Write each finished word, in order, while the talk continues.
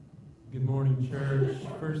Good morning, church.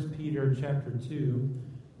 1 Peter chapter 2,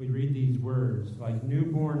 we read these words. Like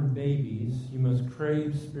newborn babies, you must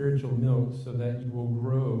crave spiritual milk so that you will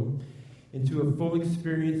grow into a full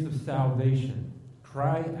experience of salvation.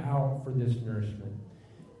 Cry out for this nourishment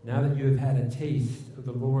now that you have had a taste of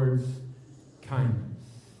the Lord's kindness.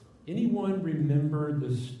 Anyone remember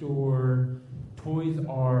the store Toys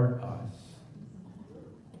R Us?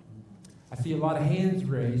 I see a lot of hands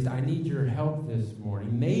raised. I need your help this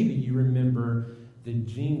morning. Maybe you remember the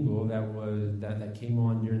jingle that came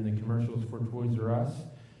on during the commercials for Toys R Us.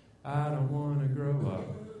 I don't want to grow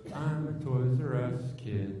up. I'm a Toys R Us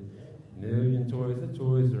kid. Million toys at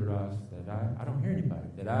Toys R Us that I don't hear anybody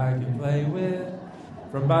that I can play with.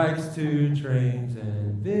 From bikes to trains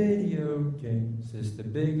and video games. It's the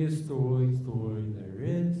biggest toy there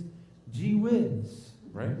is. Gee whiz,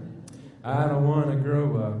 right? I don't want to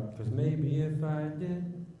grow up, because maybe if I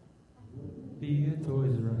did, be a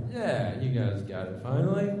Toys R Us. Yeah, you guys got it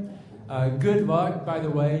finally. Good luck, by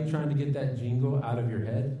the way, trying to get that jingle out of your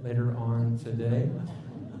head later on today.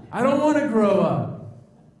 I don't want to grow up.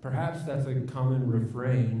 Perhaps that's a common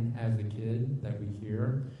refrain as a kid that we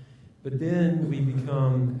hear. But then we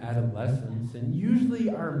become adolescents, and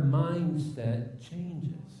usually our mindset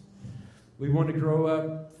changes. We want to grow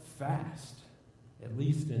up fast. At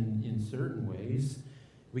least in certain ways.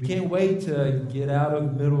 We can't wait to get out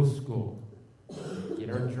of middle school, get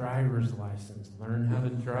our driver's license, learn how to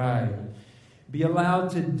drive, be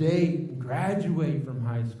allowed to date, graduate from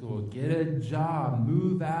high school, get a job,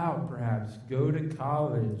 move out perhaps, go to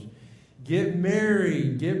college, get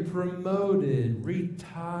married, get promoted,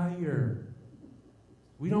 retire.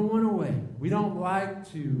 We don't want to wait. We don't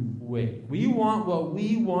like to wait. We want what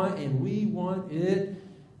we want, and we want it.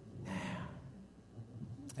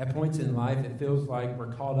 At points in life, it feels like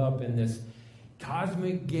we're caught up in this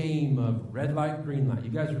cosmic game of red light, green light. You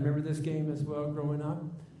guys remember this game as well growing up?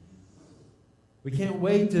 We can't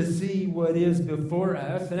wait to see what is before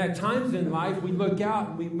us. And at times in life, we look out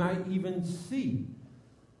and we might even see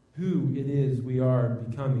who it is we are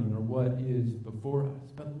becoming or what is before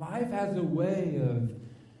us. But life has a way of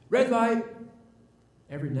red light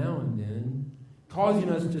every now and then, causing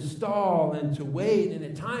us to stall and to wait, and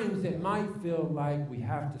at times it might feel like we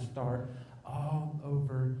have to start all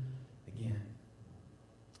over again.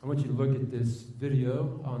 I want you to look at this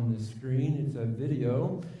video on the screen. It's a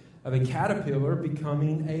video of a caterpillar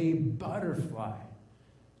becoming a butterfly.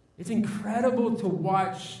 It's incredible to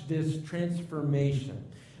watch this transformation.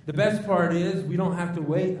 The best part is we don't have to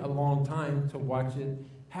wait a long time to watch it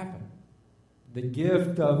happen. The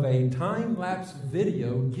gift of a time-lapse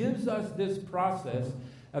video gives us this process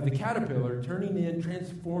of the caterpillar turning in,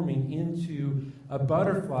 transforming into a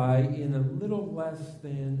butterfly in a little less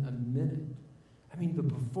than a minute. I mean, the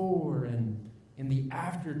before and the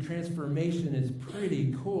after transformation is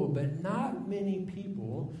pretty cool, but not many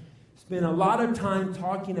people spend a lot of time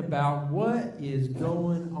talking about what is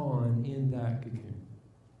going on in that cocoon.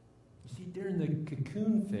 You see, during the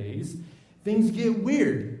cocoon phase, things get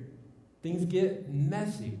weird. Things get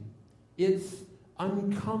messy. It's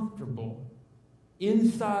uncomfortable.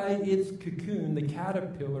 Inside its cocoon, the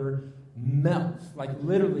caterpillar melts, like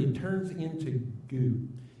literally turns into goo.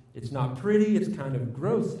 It's not pretty. It's kind of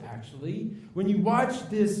gross, actually. When you watch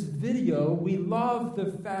this video, we love the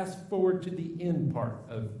fast forward to the end part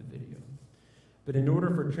of the video. But in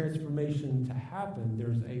order for transformation to happen,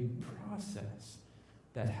 there's a process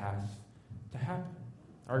that has to happen.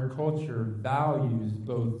 Our culture values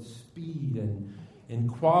both speed and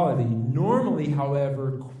quality. Normally,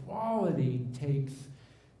 however, quality takes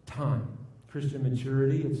time. Christian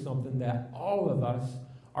maturity is something that all of us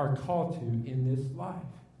are called to in this life.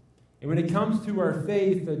 And when it comes to our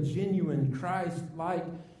faith, a genuine Christ-like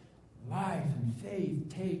life and faith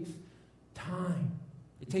takes time.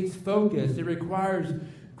 It takes focus. It requires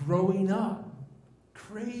growing up,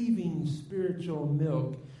 craving spiritual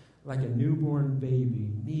milk, like a newborn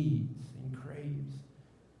baby needs and craves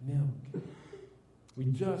milk. We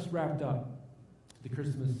just wrapped up the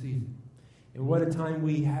Christmas season. And what a time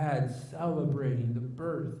we had celebrating the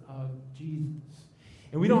birth of Jesus.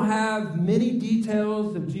 And we don't have many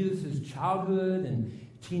details of Jesus' childhood and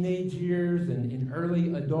teenage years and in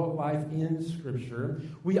early adult life in Scripture.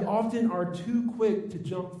 We often are too quick to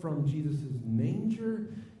jump from Jesus'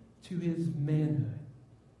 manger to his manhood.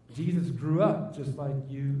 Jesus grew up just like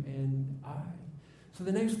you and I. So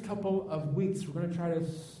the next couple of weeks, we're going to try to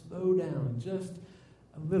slow down just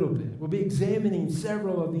a little bit. We'll be examining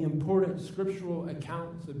several of the important scriptural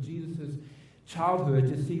accounts of Jesus' childhood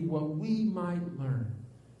to see what we might learn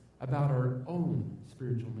about our own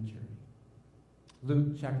spiritual maturity. Luke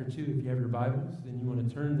chapter 2, if you have your Bibles, then you want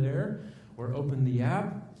to turn there or open the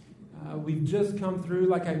app. We've just come through,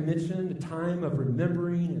 like I mentioned, a time of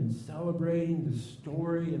remembering and celebrating the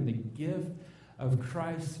story and the gift of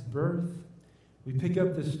Christ's birth. We pick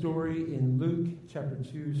up the story in Luke chapter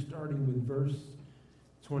 2, starting with verse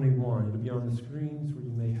 21. It'll be on the screens where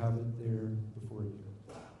you may have it there before you.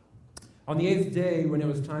 On the 8th day, when it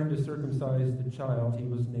was time to circumcise the child, he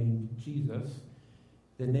was named Jesus,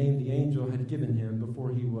 the name the angel had given him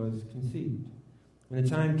before he was conceived. When the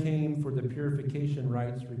time came for the purification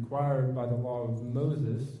rites required by the law of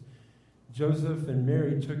Moses, Joseph and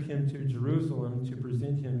Mary took him to Jerusalem to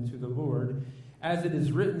present him to the Lord. As it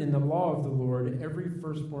is written in the law of the Lord, every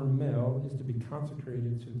firstborn male is to be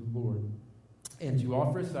consecrated to the Lord, and to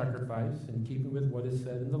offer a sacrifice in keeping with what is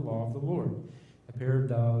said in the law of the Lord, a pair of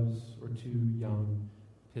doves or 2 young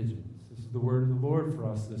pigeons. This is the word of the Lord for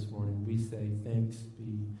us this morning. We say, thanks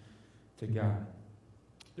be to God.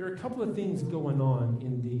 There are a couple of things going on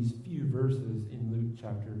in these few verses in Luke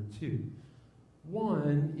chapter 2.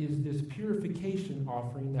 One is this purification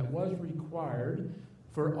offering that was required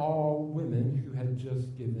for all women who had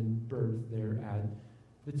just given birth there at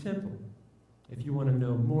the temple. If you want to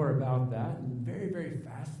know more about that, and very, very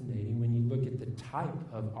fascinating when you look at the type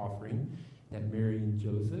of offering that Mary and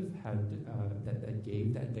Joseph had that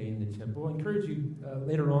gave that day in the temple. I encourage you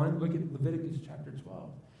later on, look at Leviticus chapter 12.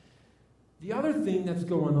 The other thing that's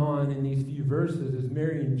going on in these few verses is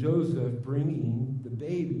Mary and Joseph bringing the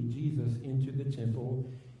baby, Jesus, into the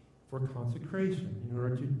temple for consecration in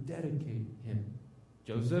order to dedicate him.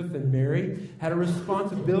 Joseph and Mary had a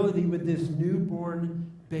responsibility with this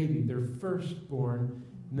newborn baby, their firstborn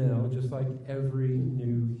male, just like every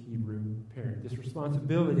new Hebrew parent. This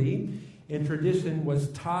responsibility in tradition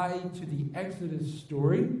was tied to the Exodus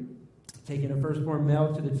story. Taking a firstborn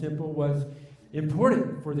male to the temple was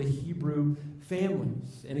important for the Hebrew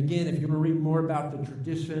families. And again, if you want to read more about the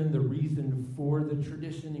tradition, the reason for the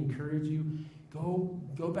tradition, encourage you,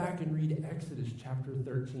 go back and read Exodus chapter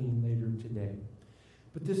 13 later today.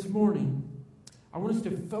 But this morning, I want us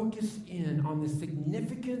to focus in on the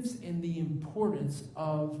significance and the importance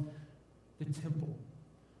of the temple.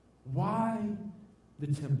 Why the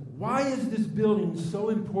temple? Why is this building so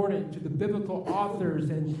important to the biblical authors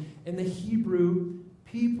and the Hebrew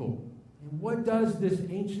people? And what does this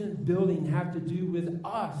ancient building have to do with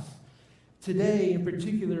us today in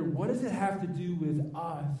particular? What does it have to do with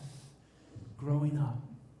us growing up?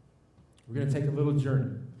 We're going to take a little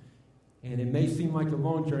journey. And it may seem like a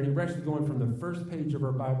long journey. We're actually going from the first page of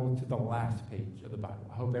our Bible to the last page of the Bible.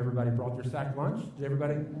 I hope everybody brought their sack lunch. Did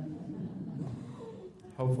everybody?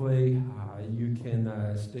 Hopefully you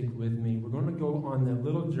can stick with me. We're going to go on that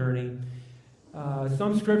little journey.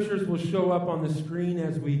 Some scriptures will show up on the screen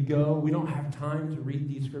as we go. We don't have time to read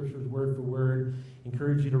these scriptures word for word.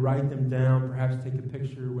 Encourage you to write them down. Perhaps take a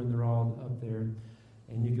picture when they're all up there,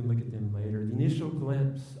 and you can look at them later. The initial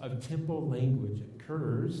glimpse of temple language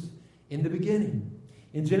occurs in the beginning.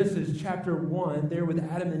 In Genesis chapter 1, there with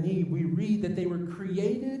Adam and Eve, we read that they were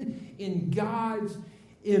created in God's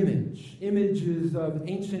image. Images of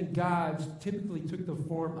ancient gods typically took the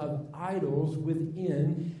form of idols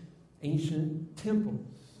within ancient temples.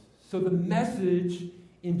 So the message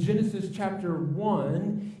in Genesis chapter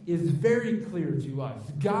 1 is very clear to us.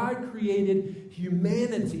 God created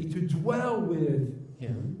humanity to dwell with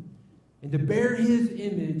him and to bear his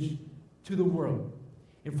image to the world.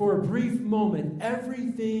 And for a brief moment,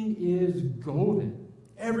 everything is golden.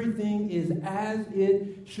 Everything is as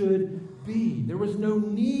it should be. There was no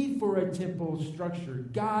need for a temple structure.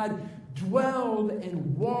 God dwelled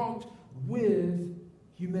and walked with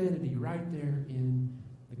humanity right there in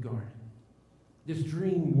the garden. This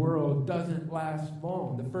dream world doesn't last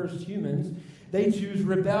long. The first humans, they choose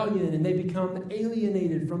rebellion and they become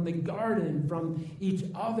alienated from the garden, from each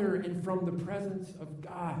other, and from the presence of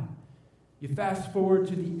God. You fast forward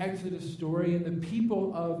to the Exodus story, and the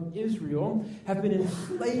people of Israel have been in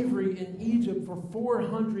slavery in Egypt for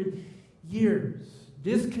 400 years,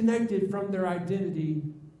 disconnected from their identity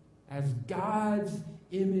as God's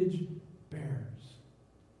image bearers.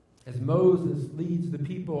 As Moses leads the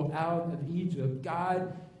people out of Egypt,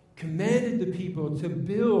 God commanded the people to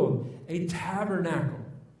build a tabernacle.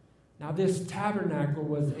 Now, this tabernacle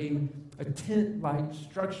was a tent-like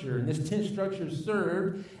structure, and this tent structure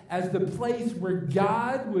served as the place where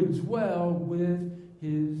God would dwell with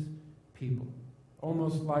his people,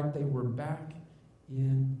 almost like they were back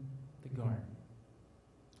in the garden.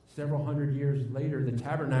 Several hundred years later, the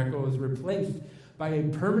tabernacle was replaced by a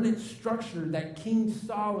permanent structure that King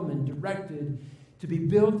Solomon directed to be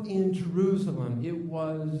built in Jerusalem. It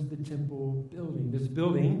was the temple building. This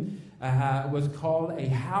building was called a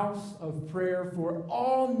house of prayer for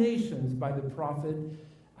all nations by the prophet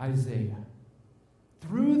Isaiah.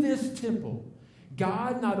 Through this temple,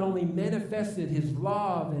 God not only manifested his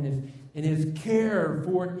love and his care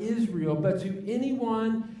for Israel, but to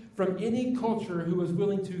anyone from any culture who was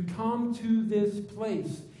willing to come to this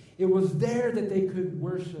place. It was there that they could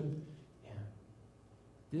worship him.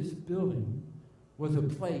 This building was a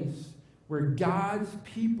place where God's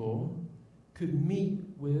people could meet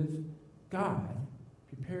with God,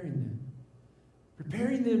 preparing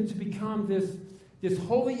them to become this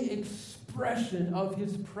holy expression of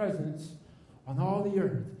his presence on all the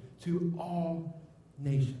earth to all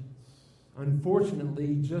nations.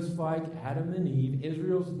 Unfortunately, just like Adam and Eve,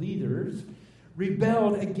 Israel's leaders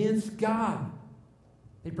rebelled against God.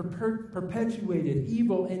 They perpetuated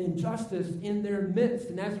evil and injustice in their midst.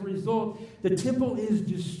 And as a result, the temple is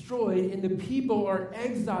destroyed and the people are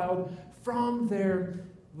exiled from their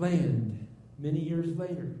land. Many years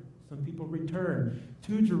later, some people return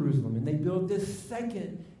to Jerusalem and they build this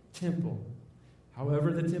second temple.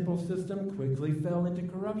 However, the temple system quickly fell into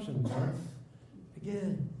corruption once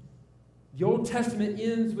again. The Old Testament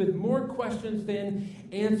ends with more questions than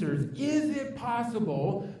answers. Is it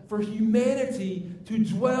possible for humanity to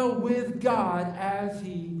dwell with God as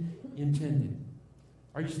he intended?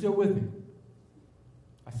 Are you still with me?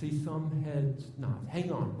 I see some heads nod.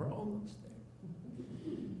 Hang on, we're almost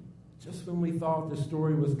there. Just when we thought the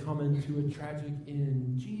story was coming to a tragic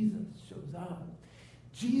end, Jesus shows up.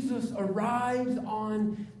 Jesus arrives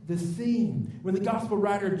on the scene. When the gospel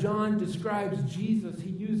writer John describes Jesus, he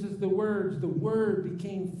uses the words, "The Word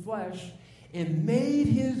became flesh and made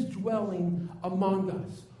his dwelling among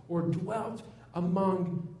us," or dwelt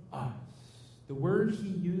among us. The word he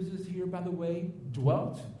uses here, by the way,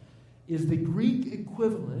 dwelt, is the Greek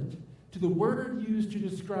equivalent to the word used to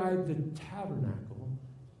describe the tabernacle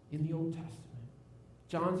in the Old Testament.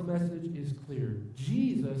 John's message is clear.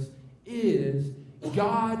 Jesus is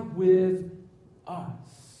God with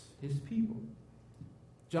us, his people.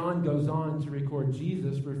 John goes on to record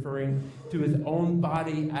Jesus referring to his own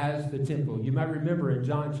body as the temple. You might remember in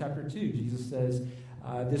John chapter 2, Jesus says,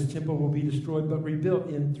 this temple will be destroyed but rebuilt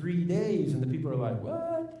in 3 days. And the people are like,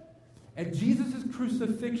 what? At Jesus'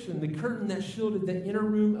 crucifixion, the curtain that shielded the inner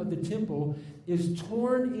room of the temple is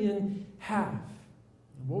torn in half.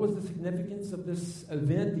 And what was the significance of this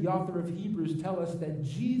event? The author of Hebrews tells us that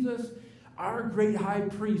Jesus, our great high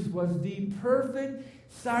priest, was the perfect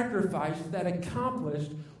sacrifice that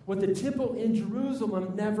accomplished what the temple in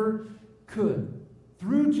Jerusalem never could.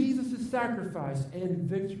 Through Jesus' sacrifice and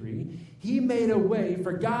victory, he made a way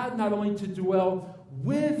for God not only to dwell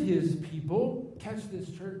with his people, catch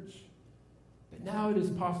this church, but now it is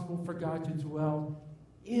possible for God to dwell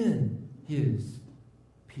in his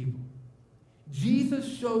people.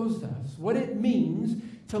 Jesus shows us what it means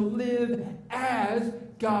to live as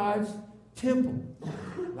God's temple,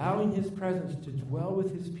 allowing his presence to dwell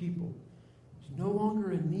with his people. There's no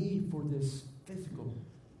longer a need for this physical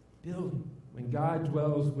building. When God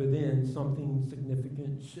dwells within, something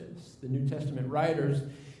significant shifts. The New Testament writers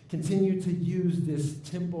continue to use this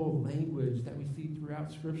temple language that we see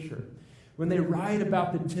throughout Scripture. When they write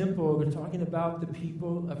about the temple, they're talking about the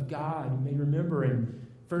people of God. You may remember in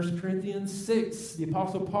 1 Corinthians 6, the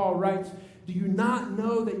Apostle Paul writes, "Do you not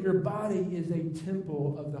know that your body is a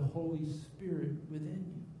temple of the Holy Spirit within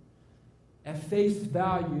you?" At face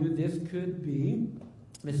value, this could be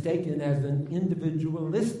mistaken as an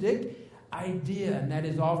individualistic idea, and that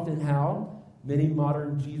is often how many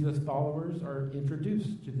modern Jesus followers are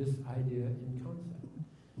introduced to this idea and concept.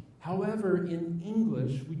 However, in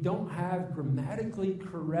English, we don't have grammatically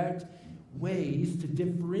correct ways to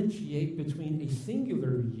differentiate between a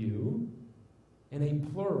singular you and a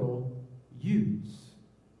plural yous.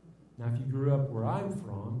 Now, if you grew up where I'm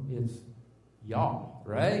from, it's y'all,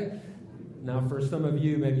 right? Now, for some of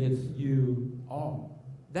you, maybe it's you all.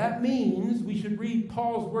 That means we should read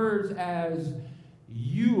Paul's words as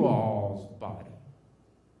you all's body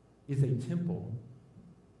is a temple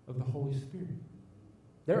of the Holy Spirit.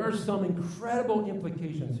 There are some incredible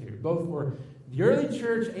implications here, both for the early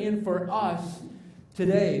church and for us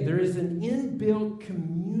today. There is an inbuilt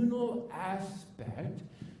communal aspect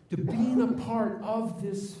to being a part of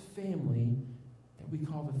this family that we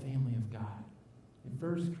call the family of God. In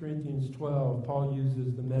 1 Corinthians 12, Paul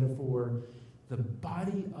uses the metaphor, the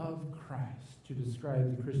body of Christ, to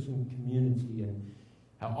describe the Christian community and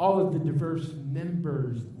how all of the diverse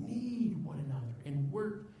members need one another and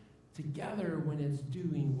work together when it's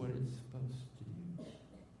doing what it's supposed to do.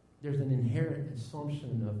 There's an inherent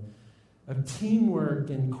assumption of teamwork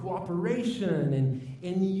and cooperation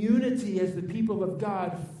and unity as the people of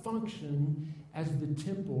God function as the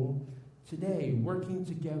temple today, working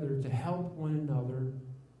together to help one another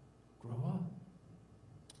grow up.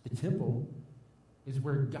 The temple is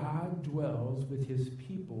where God dwells with his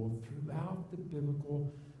people throughout the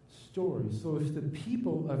biblical story. So if the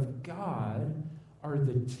people of God are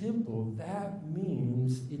the temple, that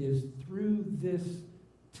means it is through this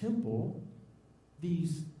temple,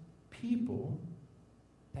 these people,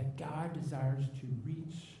 that God desires to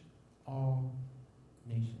reach all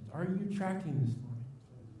nations. Are you tracking this morning?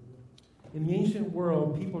 In the ancient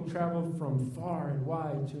world, people traveled from far and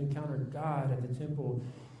wide to encounter God at the temple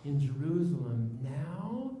in Jerusalem.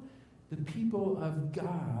 Now, the people of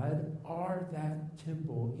God are that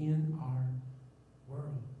temple in our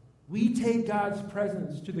world. We take God's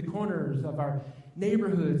presence to the corners of our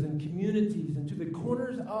neighborhoods and communities and to the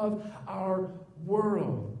corners of our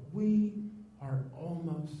world. We are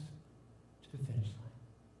almost to the finish line.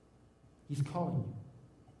 He's calling you.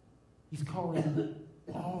 He's calling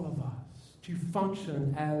all of us to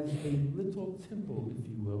function as a little temple, if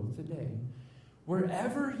you will, today.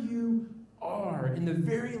 Wherever you are, in the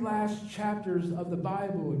very last chapters of the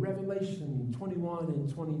Bible, Revelation 21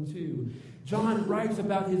 and 22, John writes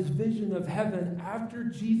about his vision of heaven after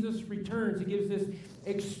Jesus returns. He gives this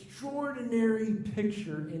extraordinary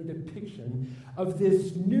picture and depiction of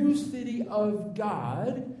this new city of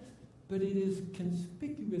God, but it is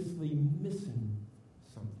conspicuously missing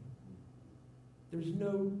something. There's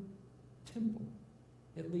no temple,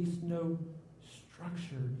 at least no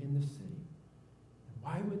structure in the city.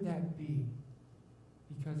 Why would that be?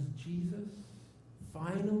 Because Jesus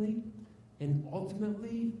finally and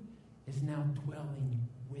ultimately is now dwelling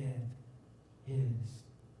with his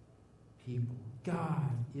people. God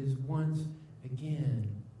is once again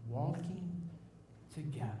walking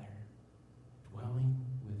together, dwelling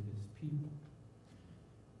with his people.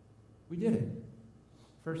 We did it.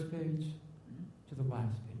 First page to the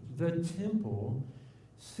last page. The temple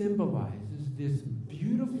symbolizes this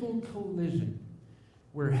beautiful collision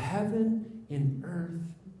where heaven and earth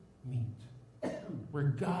meet, where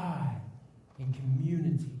God and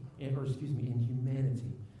community, and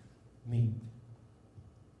humanity meet.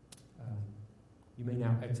 You may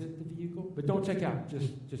now exit the vehicle, but don't check out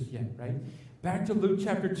just yet, right? Back to Luke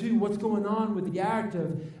chapter 2, what's going on with the act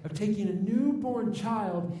of taking a newborn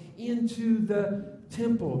child into the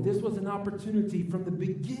temple? This was an opportunity from the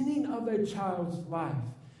beginning of a child's life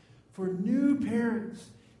for new parents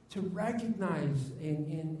to recognize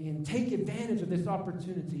and take advantage of this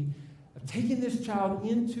opportunity of taking this child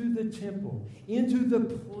into the temple, into the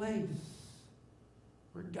place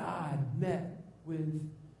where God met with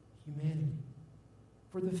humanity.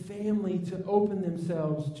 For the family to open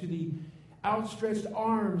themselves to the outstretched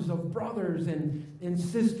arms of brothers and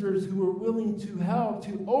sisters who are willing to help,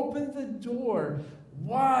 to open the door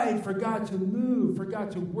wide for God to move, for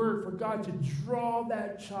God to work, for God to draw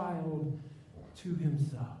that child to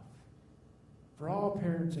himself. For all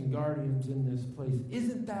parents and guardians in this place,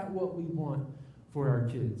 isn't that what we want for our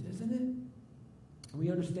kids, isn't it? We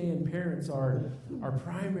understand parents are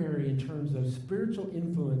primary in terms of spiritual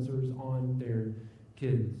influencers on their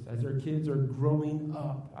kids, as their kids are growing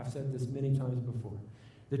up. I've said this many times before.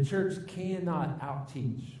 The church cannot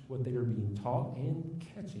out-teach what they are being taught and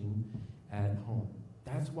catching at home.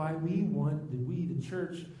 That's why we, the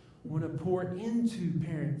church, want to pour into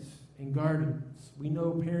parents and guardians. We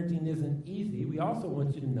know parenting isn't easy. We also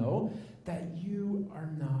want you to know that you are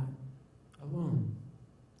not alone.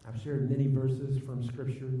 I've shared many verses from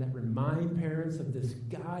Scripture that remind parents of this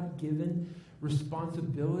God-given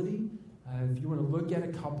responsibility. If you want to look at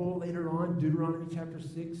a couple later on, Deuteronomy chapter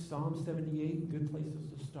 6, Psalm 78, good places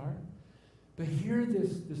to start. But hear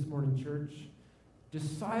this morning, church.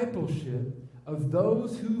 Discipleship of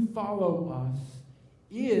those who follow us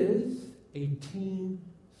is a team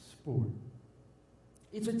sport.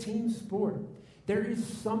 It's a team sport. There is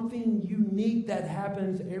something unique that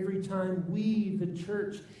happens every time we, the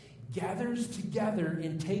church, gathers together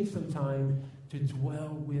and takes some time to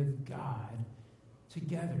dwell with God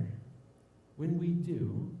together. When we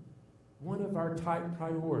do, one of our top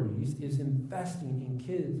priorities is investing in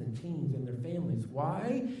kids and teens and their families.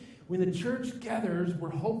 Why? When the church gathers,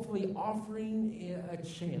 we're hopefully offering a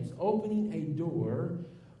chance, opening a door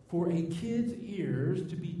for a kid's ears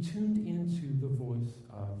to be tuned into the voice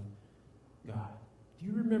of God. Do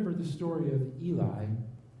you remember the story of Eli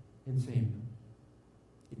and Samuel?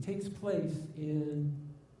 It takes place in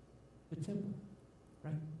the temple,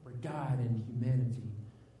 right? Where God and humanity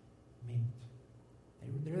meet.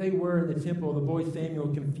 There they were in the temple, the boy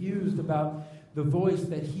Samuel, confused about the voice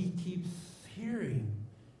that he keeps hearing.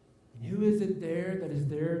 And who is it there that is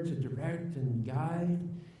there to direct and guide?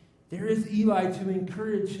 There is Eli to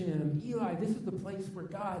encourage him. Eli, this is the place where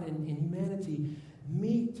God and humanity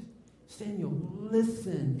meet. Samuel,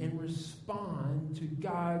 listen and respond to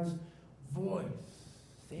God's voice.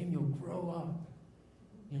 Samuel, grow up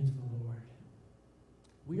into the Lord.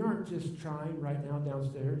 We aren't just trying right now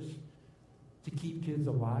downstairs to keep kids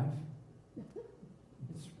alive.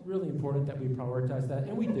 It's really important that we prioritize that,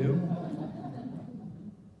 and we do.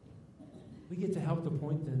 We get to help to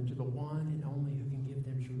point them to the one and only who can give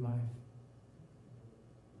them true life.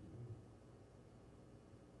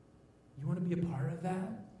 You want to be a part of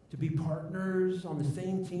that? To be partners on the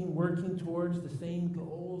same team, working towards the same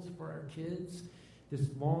goals for our kids, this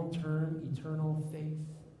long-term, eternal faith.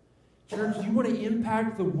 Church, you want to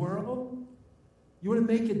impact the world? You want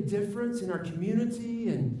to make a difference in our community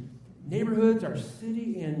and neighborhoods, our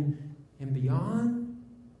city, and beyond?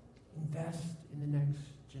 Invest in the next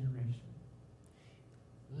generation.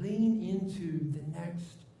 Lean into the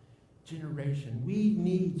next generation. We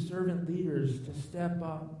need servant leaders to step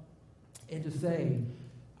up and to say,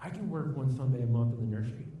 I can work one Sunday a month in the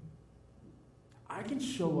nursery. I can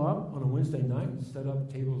show up on a Wednesday night and set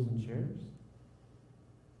up tables and chairs.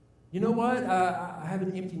 You know what? I have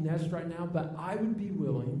an empty nest right now, but I would be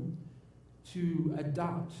willing to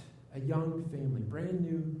adopt a young family, brand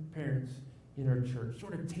new parents in our church,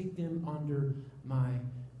 sort of take them under my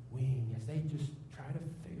wing as they just try to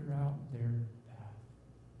figure out their path.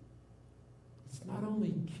 It's not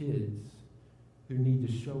only kids who need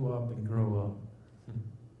to show up and grow up,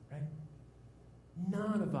 right?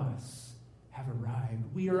 None of us have arrived.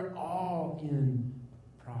 We are all in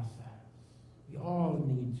process. We all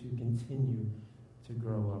need to continue to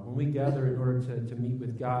grow up. When we gather in order to meet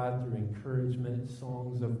with God through encouragement,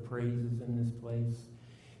 songs of praises in this place,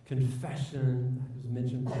 confession, as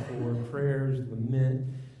mentioned before, prayers, lament,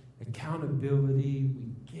 accountability,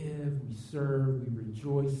 we give, we serve, we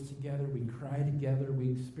rejoice together, we cry together,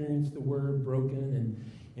 we experience the word broken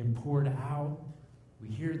and poured out. We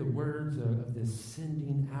hear the words of this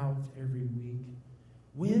sending out every week.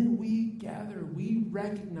 When we gather, we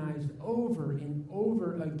recognize over and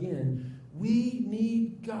over again, we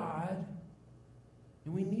need God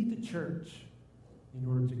and we need the church in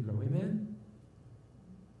order to grow. Amen?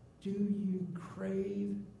 Do you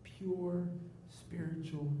crave pure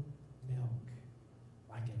spiritual milk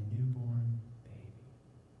like a newborn baby?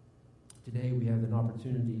 Today we have an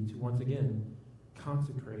opportunity to once again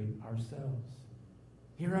consecrate ourselves.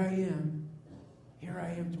 Here I am. Here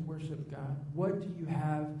I am to worship God. What do you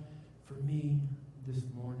have for me this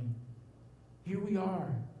morning? Here we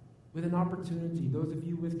are with an opportunity, those of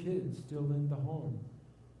you with kids still in the home,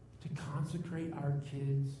 to consecrate our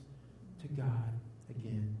kids to God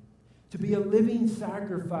again. To be a living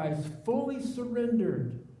sacrifice, fully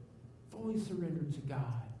surrendered to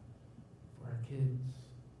God for our kids.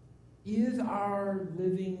 Is our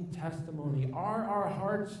living testimony, are our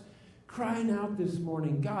hearts crying out this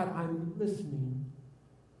morning, God, I'm listening.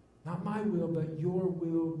 Not my will, but your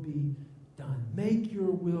will be done. Make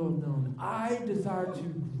your will known. I desire to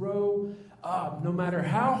grow up, no matter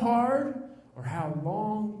how hard or how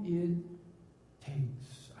long it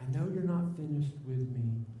takes. I know you're not finished with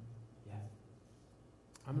me yet.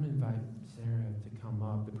 I'm going to invite Sarah to come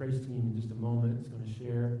up. The praise team in just a moment is going to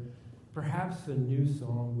share perhaps a new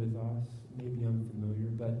song with us. Maybe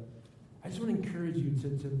unfamiliar, but I just want to encourage you to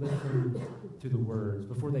listen to the words.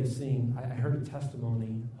 Before they sing, I heard a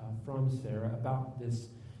testimony from Sarah about this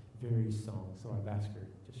very song, so I've asked her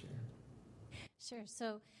to share. Sure.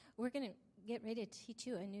 So we're going to get ready to teach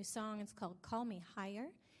you a new song. It's called Call Me Higher.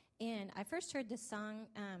 And I first heard this song,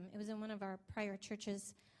 it was in one of our prior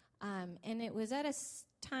churches, and it was at a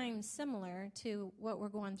time similar to what we're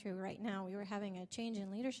going through right now. We were having a change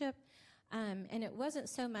in leadership. And it wasn't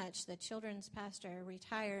so much the children's pastor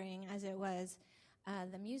retiring as it was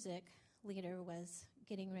the music leader was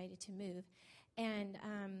getting ready to move. And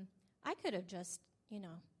I could have just,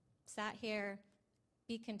 sat here,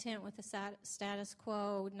 be content with the status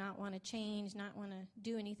quo, not want to change, not want to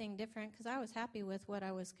do anything different, because I was happy with what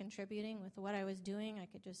I was contributing, with what I was doing. I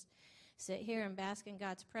could just sit here and bask in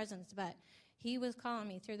God's presence. But he was calling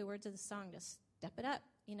me through the words of the song to step it up,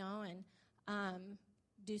 and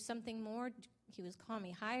do something more. He was calling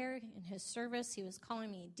me higher in his service. He was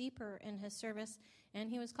calling me deeper in his service, and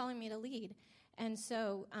he was calling me to lead. And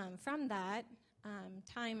so from that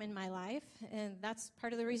time in my life, and that's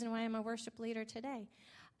part of the reason why I'm a worship leader today.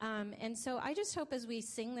 And so I just hope as we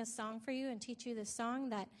sing this song for you and teach you this song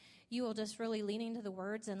that you will just really lean into the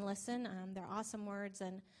words and listen. They're awesome words,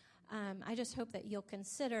 and I just hope that you'll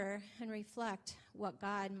consider and reflect what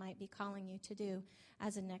God might be calling you to do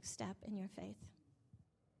as a next step in your faith.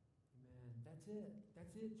 Amen. That's it.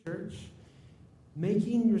 That's it, church.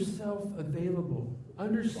 Making yourself available.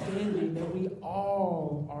 Understanding that we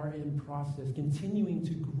all are in process. Continuing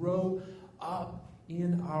to grow up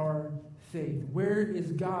in our faith. Where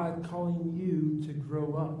is God calling you to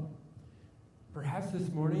grow up? Perhaps this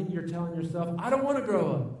morning you're telling yourself, I don't want to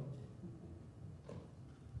grow up.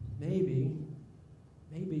 Maybe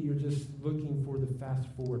you're just looking for the fast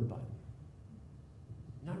forward button.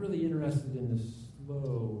 Not really interested in the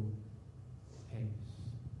slow pace.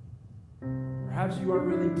 Perhaps you aren't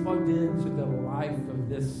really plugged into the life of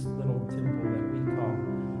this little temple that we call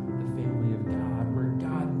the family of God, where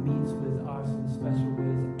God meets with us in special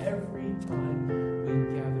ways every time we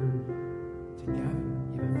gather together.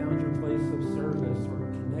 You haven't found your place of service or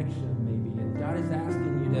connection maybe, and God is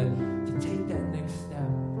asking you to take that next step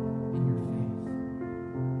in your faith.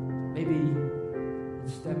 Maybe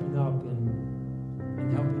it's stepping up and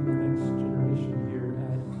helping the next generation here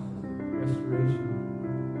at Restoration.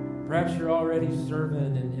 Perhaps you're already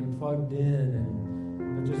serving and plugged in,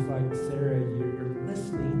 but just like Sarah, you're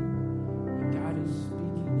listening, and God is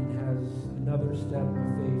speaking and has another step of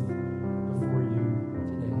faith before you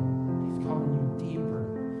today. He's calling you deeper.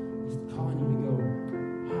 He's calling you to go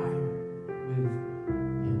higher with Him.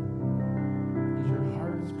 Is your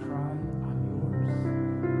heart's cry, I'm yours?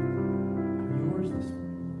 I'm yours this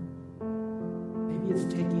morning. Maybe it's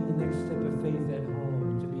taking the next step of faith at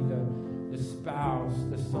home to be the spouse,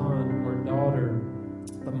 the son or daughter,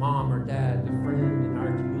 the mom or dad, the friend